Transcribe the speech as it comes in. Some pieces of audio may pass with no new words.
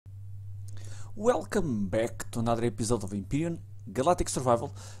Welcome back to another episode of Empyrion, Galactic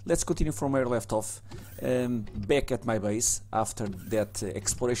Survival. Let's continue from where I left off, back at my base after that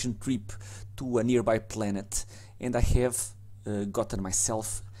exploration trip to a nearby planet, and I have gotten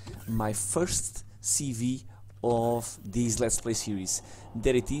myself my first CV of this Let's Play series.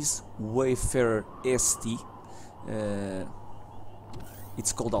 There it is, Wayfarer ST.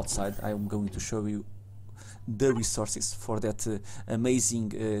 It's cold outside. I'm going to show you the resources for that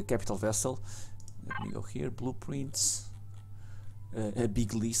amazing capital vessel. Let me go here, blueprints, a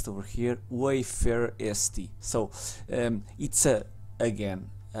big list over here, Wayfarer ST. So it's again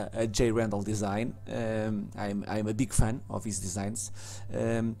a J. Randall design. I'm a big fan of his designs.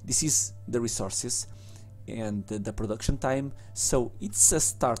 This is the resources and the production time. So it's a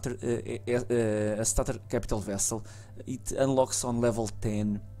starter capital vessel. It unlocks on level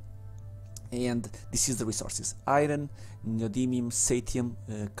 10, and this is the resources: iron, neodymium, satium,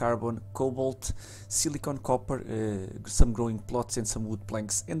 carbon, cobalt, silicon, copper, some growing plots and some wood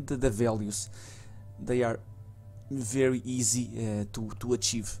planks. And the values, they are very easy to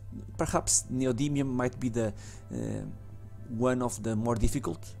achieve. Perhaps neodymium might be the one of the more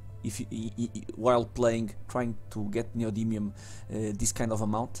difficult if while playing, trying to get neodymium this kind of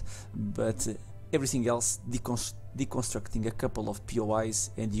amount, but everything else, deconstructing a couple of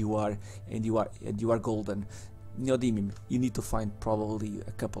POIs and you are golden. Neodymium, you need to find probably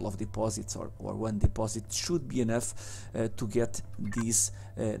a couple of deposits, or one deposit should be enough to get this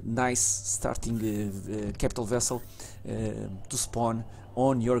nice starting capital vessel to spawn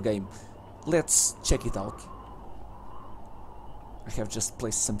on your game. Let's check it out. I have just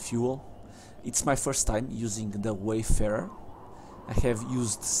placed some fuel. It's my first time using the Wayfarer. I have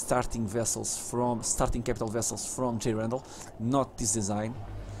used starting capital vessels from J. Randall, not this design,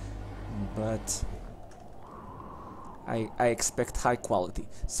 but I expect high quality.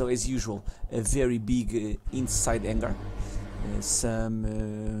 So as usual, a very big inside hangar,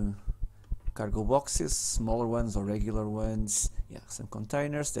 some cargo boxes, smaller ones or regular ones, yeah, some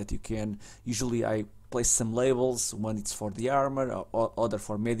containers that you can, usually I place some labels. One it's for the armor, other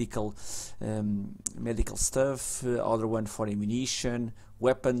for medical stuff, other one for ammunition,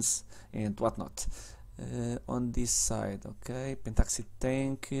 weapons and whatnot. On this side, okay, pentaxid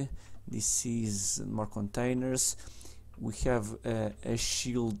tank. This is more containers. We have a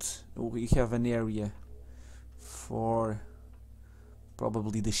shield. We have an area for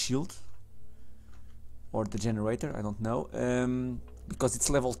probably the shield or the generator, I don't know, because it's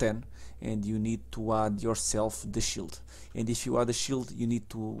level 10 and you need to add yourself the shield, and if you add a shield you need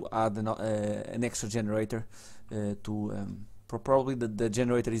to add an extra generator probably the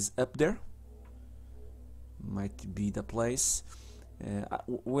generator is up there, might be the place.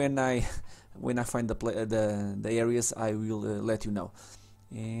 When I find the areas, I will let you know.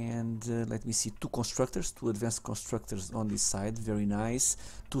 And let me see, two advanced constructors on this side, very nice.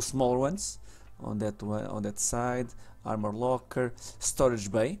 Two smaller ones on that side. Armor locker,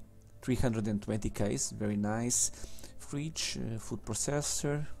 storage bay, 320 Ks, very nice. Fridge, food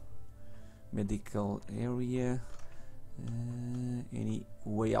processor, medical area. Any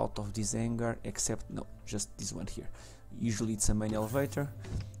way out of this hangar? Except no, just this one here. Usually it's a main elevator.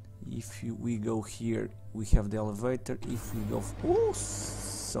 If we go here, we have the elevator. If we go, oh,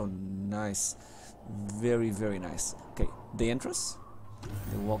 so nice, very nice. Okay, the entrance,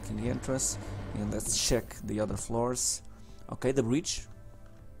 the walking entrance, and let's check the other floors. Okay, the bridge.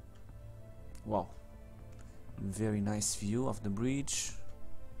 Wow, very nice view of the bridge,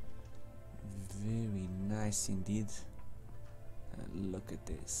 very nice indeed. Look at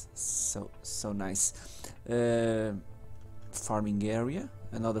this, so nice. Farming area,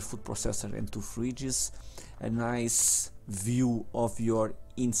 another food processor and two fridges, a nice view of your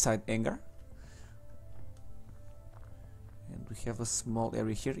inside hangar, and we have a small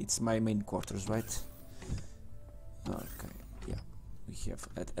area here. It's my main quarters, right? Okay, yeah, we have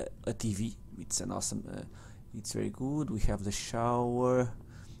a TV. It's an awesome, it's very good. We have the shower,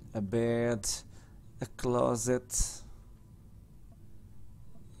 a bed, a closet,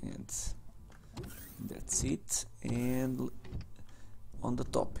 and that's it. And on the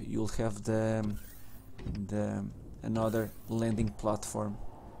top you'll have another landing platform,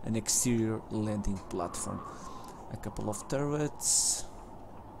 an exterior landing platform, a couple of turrets,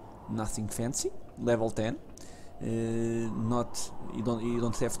 nothing fancy, level 10. You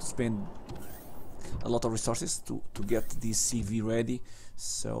don't have to spend a lot of resources to get this CV ready,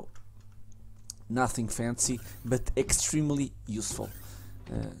 so nothing fancy but extremely useful.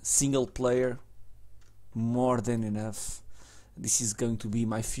 Single player, more than enough. This is going to be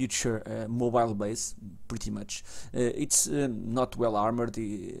my future mobile base, pretty much. It's not well armored.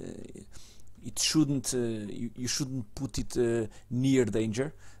 it shouldn't you shouldn't put it near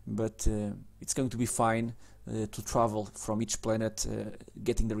danger, but it's going to be fine to travel from each planet,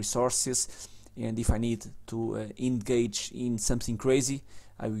 getting the resources, and if I need to engage in something crazy,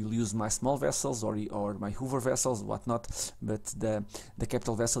 I will use my small vessels or my hover vessels, whatnot, but the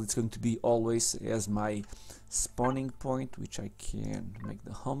capital vessel is going to be always as my spawning point, which I can make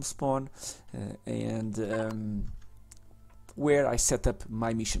the home spawn, and where I set up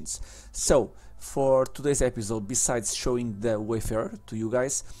my missions. So for today's episode, besides showing the Wayfarer to you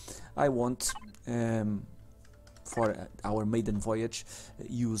guys, I want for our maiden voyage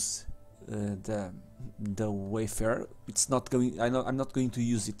use the Wayfarer. It's not going. I'm not going to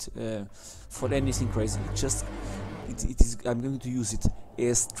use it for anything crazy. Just it is. I'm going to use it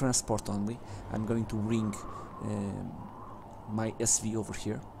as transport only. I'm going to bring my SV over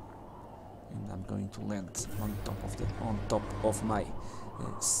here, and I'm going to land on top of my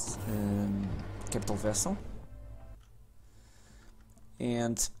capital vessel.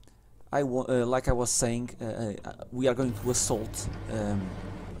 And like I was saying, we are going to assault.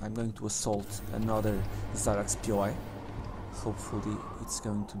 I'm going to assault another Xarax POI. Hopefully it's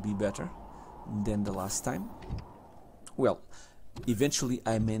going to be better than the last time. Well, eventually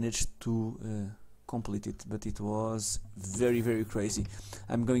I managed to complete it, but it was very crazy.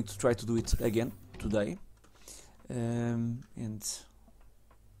 I'm going to try to do it again today. And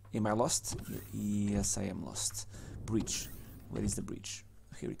am I lost? Yes, I am lost. Bridge. Where is the bridge?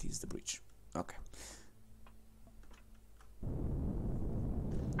 Here it is, the bridge. Okay.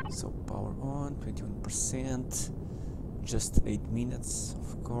 So power on, 21%, just 8 minutes,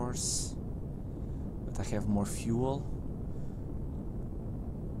 of course, but I have more fuel.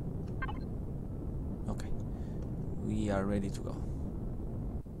 Okay, we are ready to go.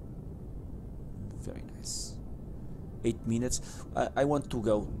 Very nice. 8 minutes. I want to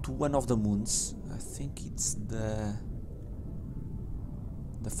go to one of the moons. I think it's the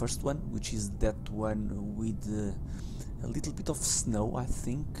first one, which is that one with a little bit of snow. I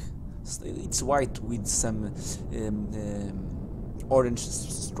think it's white with some orange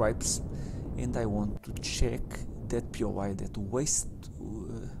stripes, and I want to check that POI, that waste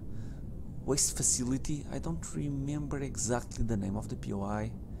facility. I don't remember exactly the name of the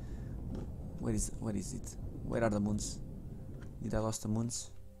POI. Where is it? Where are the moons? Did I lost the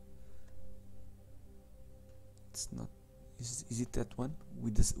moons? It's not. Is it that one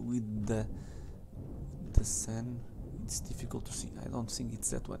with the sun? It's difficult to see. I don't think it's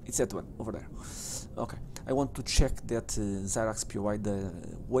that one. It's that one over there. Okay. I want to check that Xarax POI, the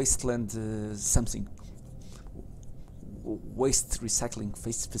wasteland something, waste recycling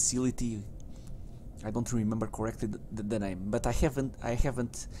facility. I don't remember correctly the name, but I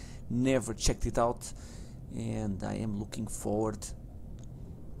haven't never checked it out, and I am looking forward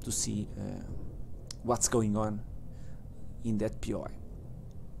to see what's going on in that POI.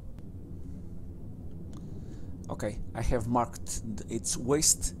 Okay, I have marked its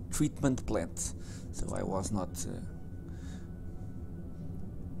waste treatment plant, so I was not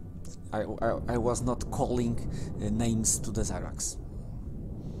I was not calling names to the Xarax.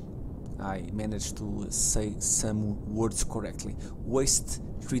 I managed to say some words correctly. Waste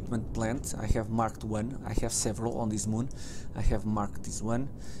treatment plant, I have marked one. I have several on this moon. I have marked this one,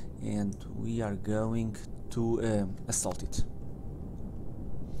 and we are going to assault it.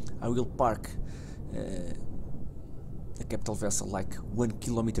 I will park a capital vessel like 1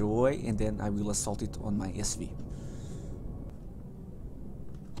 kilometer away, and then I will assault it on my SV.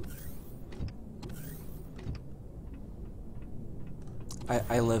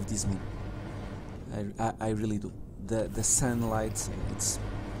 I love this moon. I really do. The sunlight,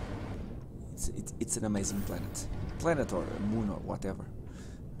 it's an amazing planet or a moon or whatever.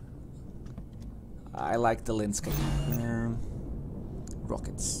 I like the landscape.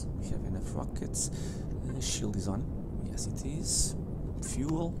 Rockets. We have enough rockets. Shield is on. Yes, it is.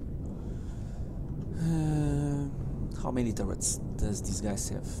 Fuel. How many turrets does this guy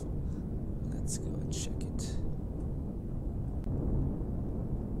have? Let's go and check it.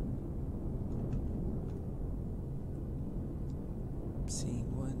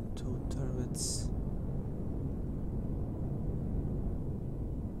 Seeing 1, 2 turrets.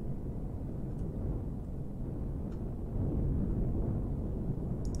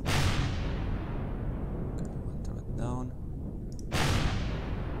 Down,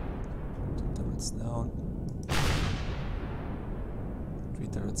 2 turrets down, 3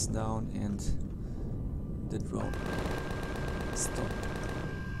 turrets down, and the drone. Stop.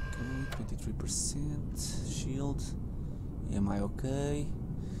 Okay, 23% shield. Am I okay?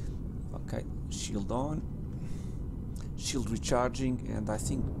 Okay, shield on. shield recharging, and I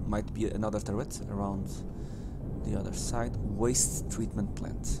think might be another turret around the other side. Waste treatment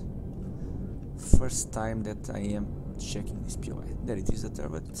plant. First time that I am checking this POI. There it is, the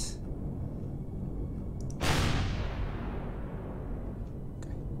turret.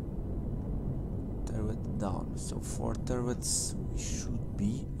 Okay. Turret down. So 4 turrets we should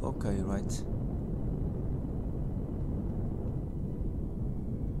be okay, right?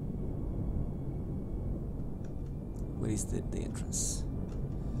 Where is the entrance?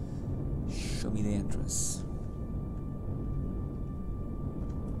 Show me the entrance.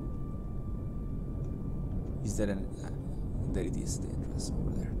 Is there an... there it is, the entrance over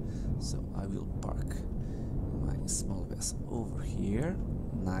there. So I will park my small vessel over here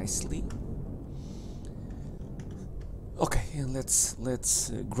nicely. Okay, and let's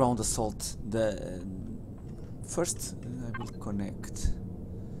ground assault the... first I will connect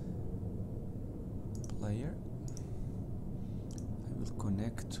player.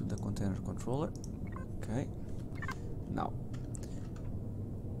 Connect to the container controller. Okay. Now,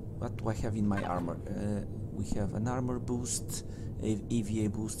 what do I have in my armor? We have an armor boost, a EVA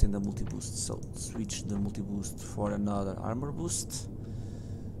boost, and a multi boost. So switch the multi boost for another armor boost.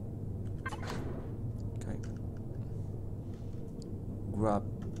 Okay. Grab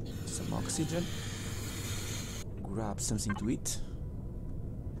some oxygen. Grab something to eat.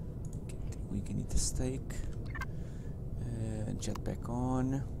 We can eat a steak. Jetpack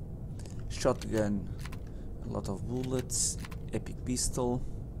on, shotgun, a lot of bullets, epic pistol.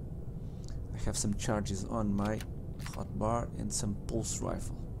 I have some charges on my hotbar and some pulse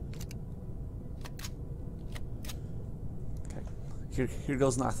rifle. Okay, here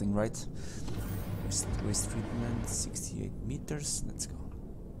goes nothing, right? Waste treatment, 68 meters. Let's go.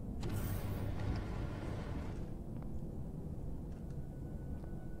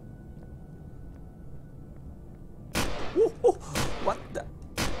 What the?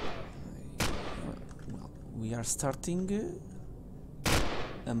 Well, we are starting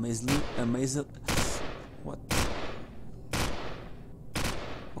amazing. What?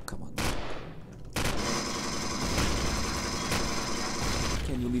 Oh, come on.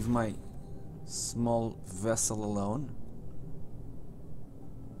 Can you leave my small vessel alone?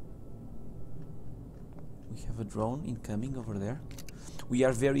 We have a drone incoming over there. We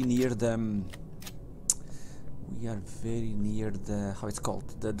are very near the... we are very near the... how it's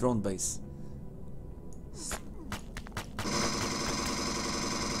called? The drone base.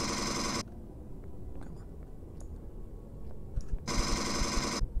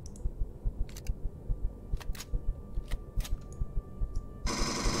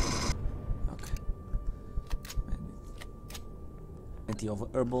 Okay. Plenty of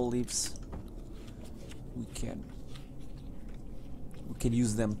herbal leaves. We can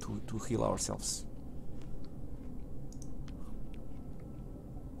use them to heal ourselves.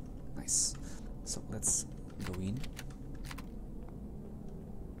 Nice. So let's go in.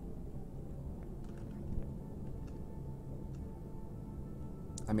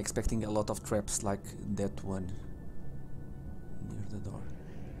 I'm expecting a lot of traps like that one near the door.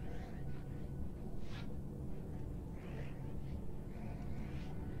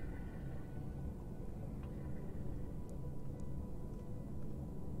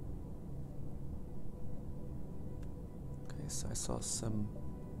 Okay, so I saw some...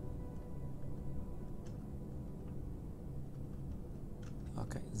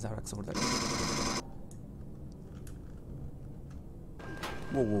 okay, Zarax over there.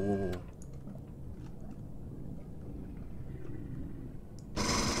 Whoa, whoa, whoa, whoa.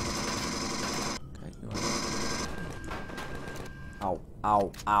 Okay, you are... ow,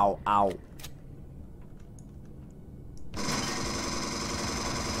 ow, ow, ow.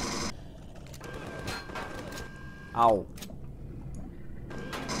 Ow.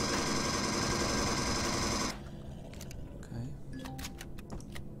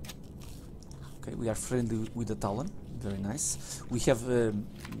 Okay, we are friendly with the Talon. Very nice. We have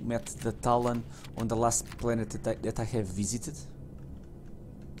met the Talon on the last planet that I have visited.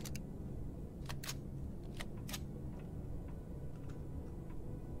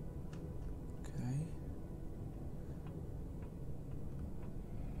 Okay.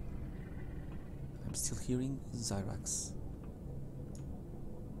 I'm still hearing Zyrax.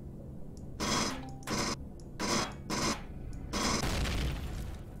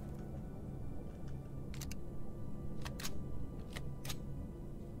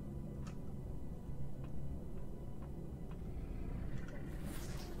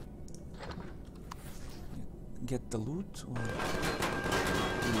 Get the loot? Or...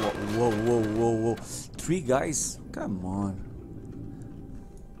 whoa, whoa, whoa, whoa. 3 guys? Come on.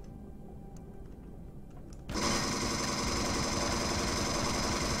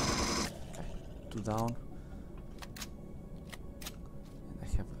 two down. And I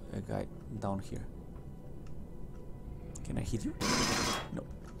have a guy down here. Can I hit you? No.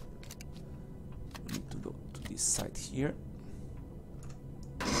 We need to go to this side here.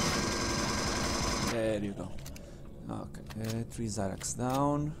 There you go. Okay, 3 Zyrax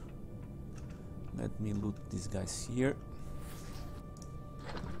down. Let me loot these guys here.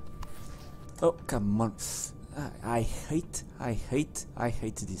 Oh, come on. I hate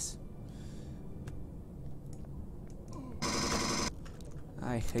this.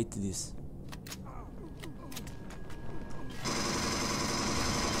 I hate this.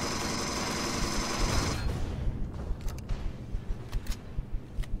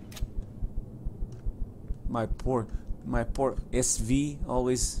 My poor SV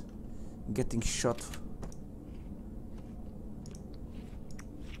always getting shot.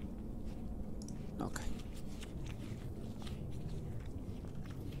 Okay.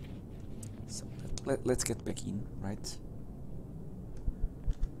 So let's get back in, right?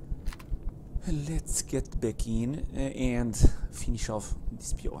 Let's get back in and finish off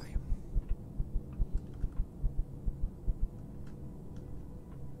this POI.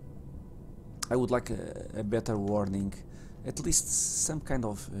 I would like a better warning, at least some kind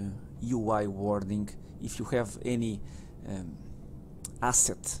of UI warning. If you have any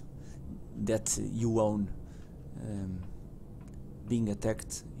asset that you own being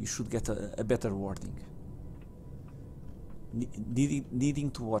attacked, you should get a better warning.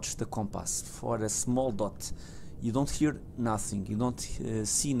 Needing to watch the compass for a small dot, you don't hear nothing, you don't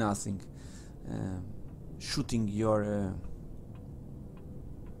see nothing, shooting your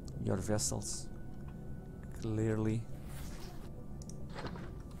vessels clearly.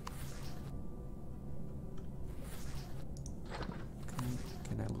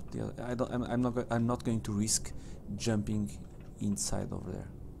 Can I loot the other? I'm not going to risk jumping inside over there.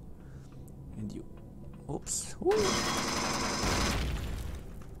 And you, oops. Ooh.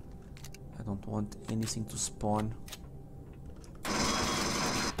 I don't want anything to spawn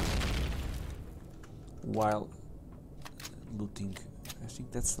while looting. I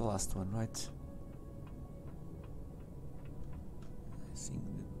think that's the last one, right? I think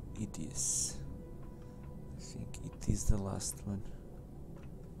it is. I think it is the last one.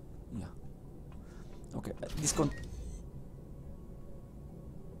 Yeah. Okay. This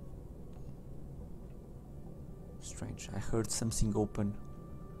strange. I heard something open.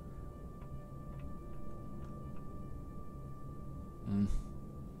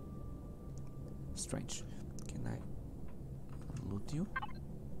 Strange. Can I loot you?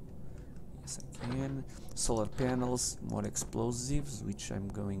 Yes, I can. Solar panels, more explosives, which I'm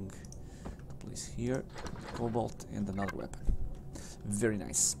going to place here. Cobalt and another weapon. Very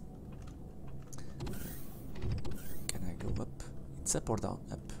nice. Can I go up? It's up or down?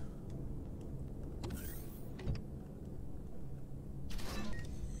 Up.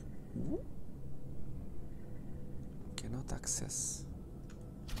 Ooh. Cannot access.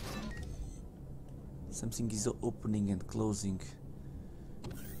 Something is opening and closing.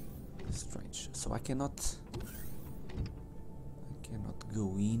 Strange. So I cannot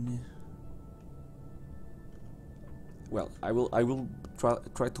go in. Well, I will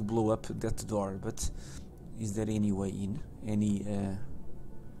try to blow up that door, but is there any way in? Any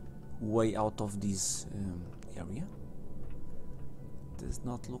way out of this area? Does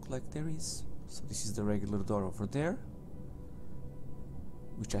not look like there is. So this is the regular door over there,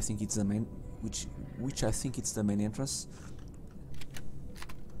 which I think it's the main, which I think it's the main entrance.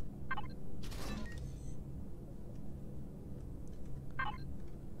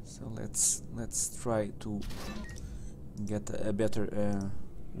 So let's try to get a better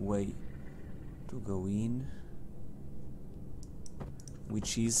way to go in,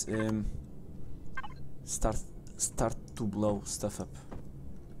 which is start to blow stuff up.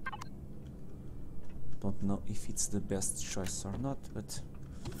 Don't know if it's the best choice or not, but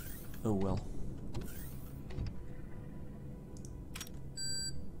oh well.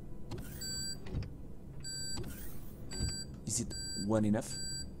 Is it one enough?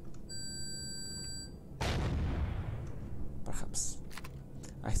 Perhaps.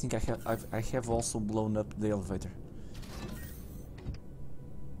 I think I have also blown up the elevator.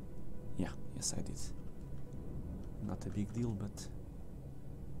 Yeah, yes I did. Not a big deal, but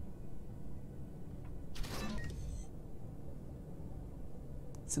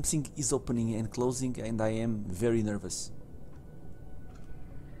something is opening and closing, and I am very nervous.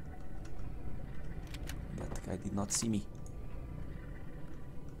 That guy did not see me.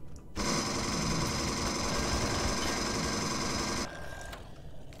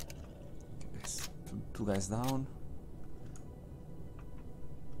 Two guys down.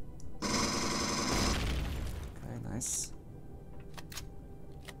 nice.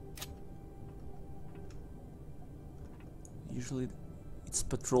 Usually it's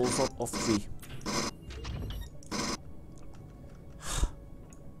patrols of 3.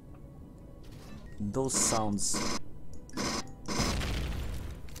 Those sounds.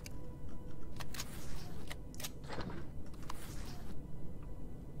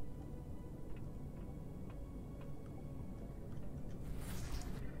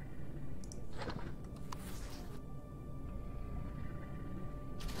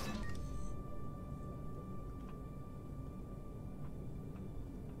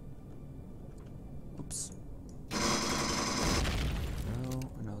 Oops. Oh,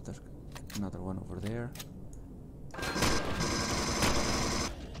 another one over there.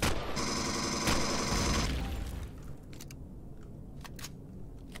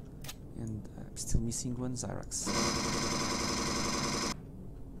 And I'm still missing one Zyrax.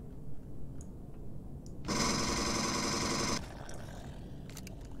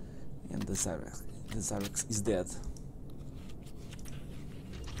 And the Zyrax is dead.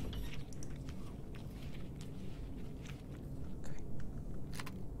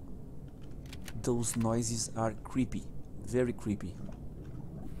 Those noises are creepy, very creepy.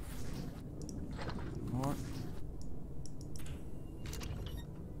 More.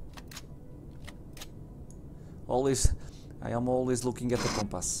 I am always looking at the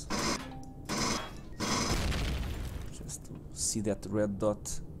compass. Just to see that red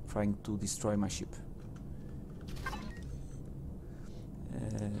dot trying to destroy my ship.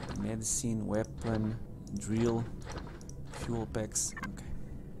 Medicine, weapon, drill, fuel packs. Okay.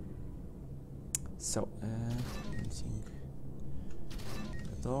 So, anything?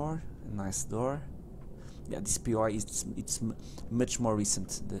 A door, a nice door. Yeah, this POI it's much more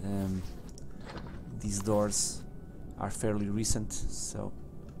recent. These doors are fairly recent, so.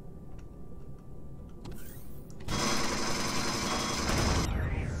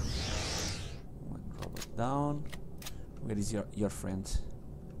 One robot down. Where is your friend?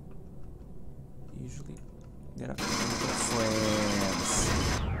 Usually there are friends.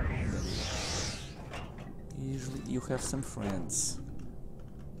 Usually you have some friends.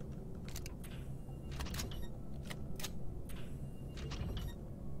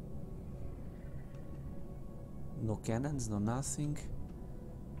 No cannons, no nothing.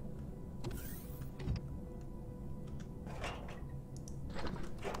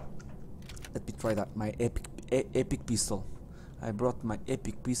 Let me try that, my epic pistol. I brought my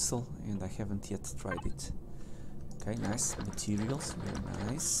epic pistol and I haven't yet tried it. Okay, nice. Materials, very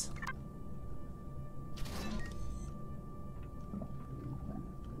nice.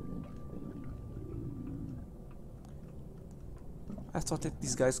 I thought that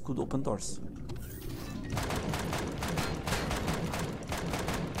these guys could open doors.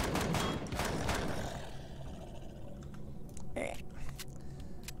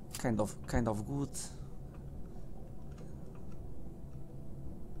 Kind of good.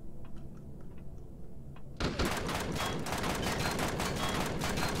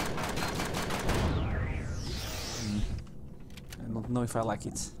 I don't know if I like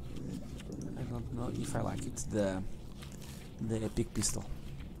it. I don't know if I like it. The epic pistol.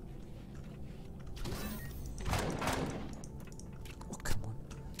 Oh, come on.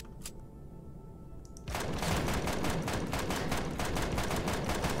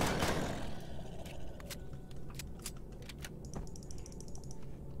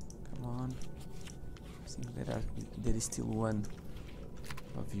 Come on. I think there is still one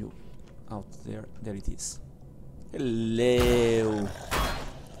of you out there. There it is. Hello.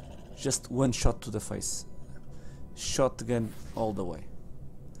 Just one shot to the face. Shotgun all the way.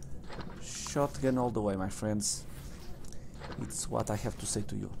 Shotgun all the way, my friends. It's what I have to say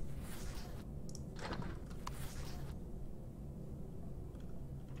to you.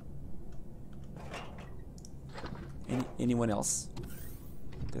 Anyone else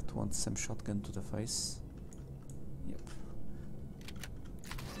that wants some shotgun to the face? Yep.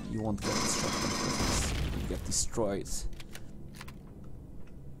 You won't get this shotgun to the face. You'll get destroyed.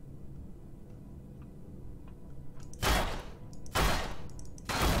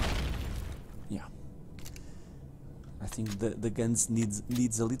 Yeah. I think the guns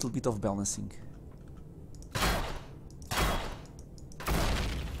needs a little bit of balancing.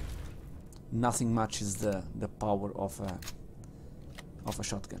 Nothing matches the power of a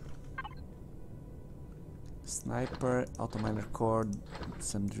shotgun. Sniper, autominer core,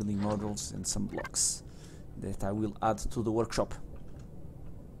 some drilling modules and some blocks that I will add to the workshop.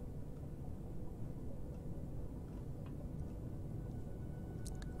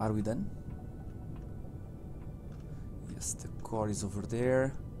 Are we done? Yes, the core is over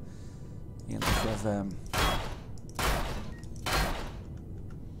there, and I have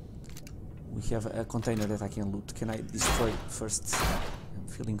we have a container that I can loot. Can I destroy first? I'm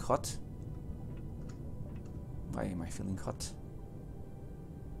feeling hot. Why am I feeling hot?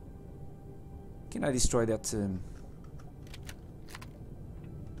 Can I destroy that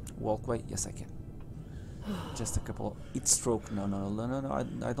walkway? Yes, I can. Just a couple of heat stroke. No,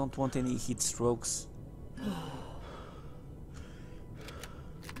 I don't want any heat strokes.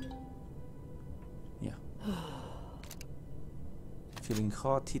 Yeah. Feeling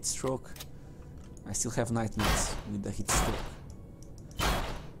hot, heat stroke. I still have nightmares with the heat stroke.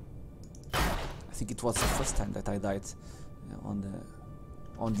 I think it was the first time that I died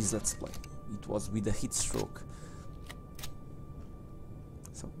on this Let's Play. It was with the heat stroke.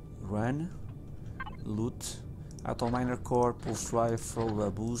 So run, loot, atom miner core, pulse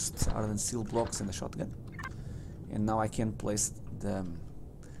rifle, boost, hardened steel blocks, and a shotgun. And now I can place the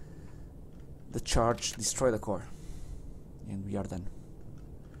charge, destroy the core, and we are done.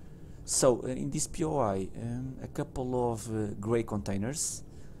 So in this POI, a couple of grey containers,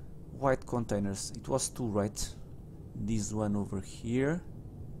 white containers. It was two, right? This one over here.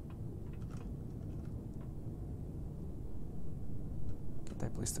 Can I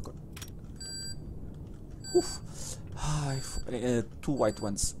place the core? Oof. Two white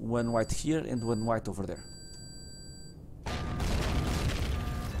ones, one white here and one white over there.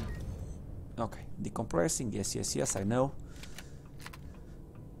 Okay, decompressing, yes, I know.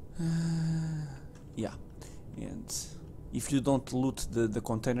 Yeah, and if you don't loot the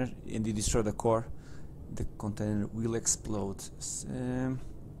container and you destroy the core, the container will explode.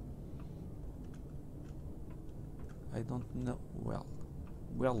 I don't know. Well,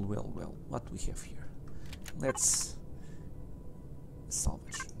 what we have here? Let's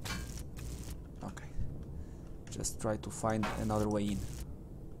salvage. Okay, just try to find another way in.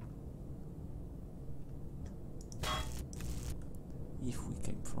 If we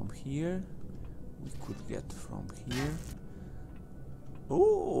came from here, we could get from here.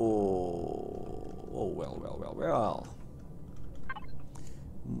 Oh, well.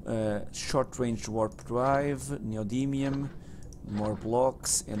 Short-range warp drive, neodymium, more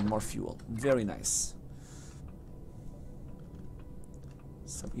blocks, and more fuel. Very nice.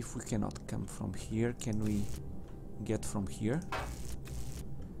 So if we cannot come from here, can we get from here?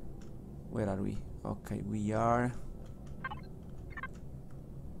 Where are we? Okay, we are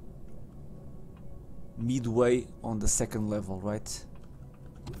midway on the second level, right?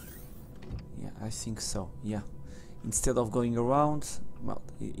 Yeah, I think so. Yeah, instead of going around, well,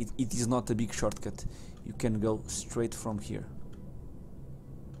 it is not a big shortcut. You can go straight from here.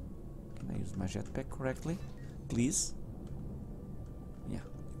 Can I use my jetpack correctly, please? Yeah,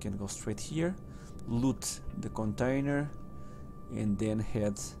 you can go straight here, loot the container, and then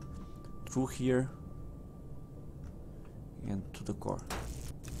head through here and to the core.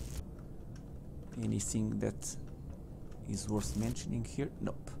 Anything that is worth mentioning here?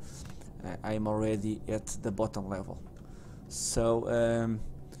 Nope. I'm already at the bottom level. So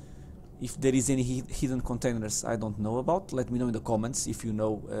if there is any hidden containers I don't know about, let me know in the comments if you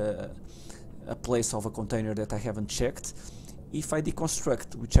know a place of a container that I haven't checked. If I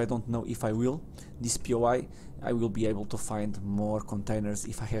deconstruct, which I don't know if I will, this POI, I will be able to find more containers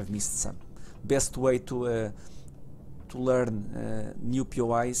if I have missed some. Best way to learn new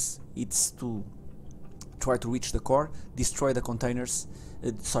POIs, it's to try to reach the core, destroy the containers,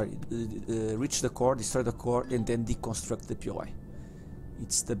 reach the core, destroy the core, and then deconstruct the POI.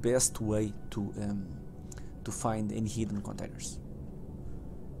 It's the best way to find any hidden containers.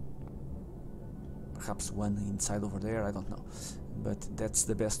 Perhaps one inside over there, I don't know, but that's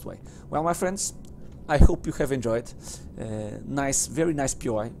the best way. Well, my friends, I hope you have enjoyed. Nice, very nice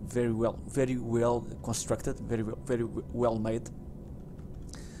POI, very well constructed, very well made.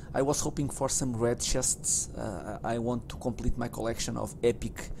 I was hoping for some red chests. I want to complete my collection of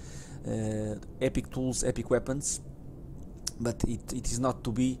epic tools, epic weapons, but it is not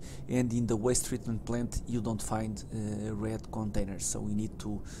to be, and in the waste treatment plant you don't find red containers, so we need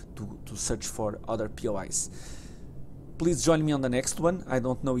to search for other POIs. Please join me on the next one. I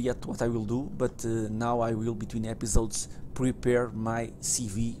don't know yet what I will do, but now I will, between episodes, prepare my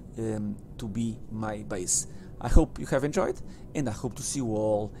CV to be my base. I hope you have enjoyed, and I hope to see you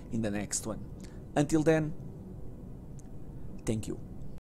all in the next one. Until then, thank you.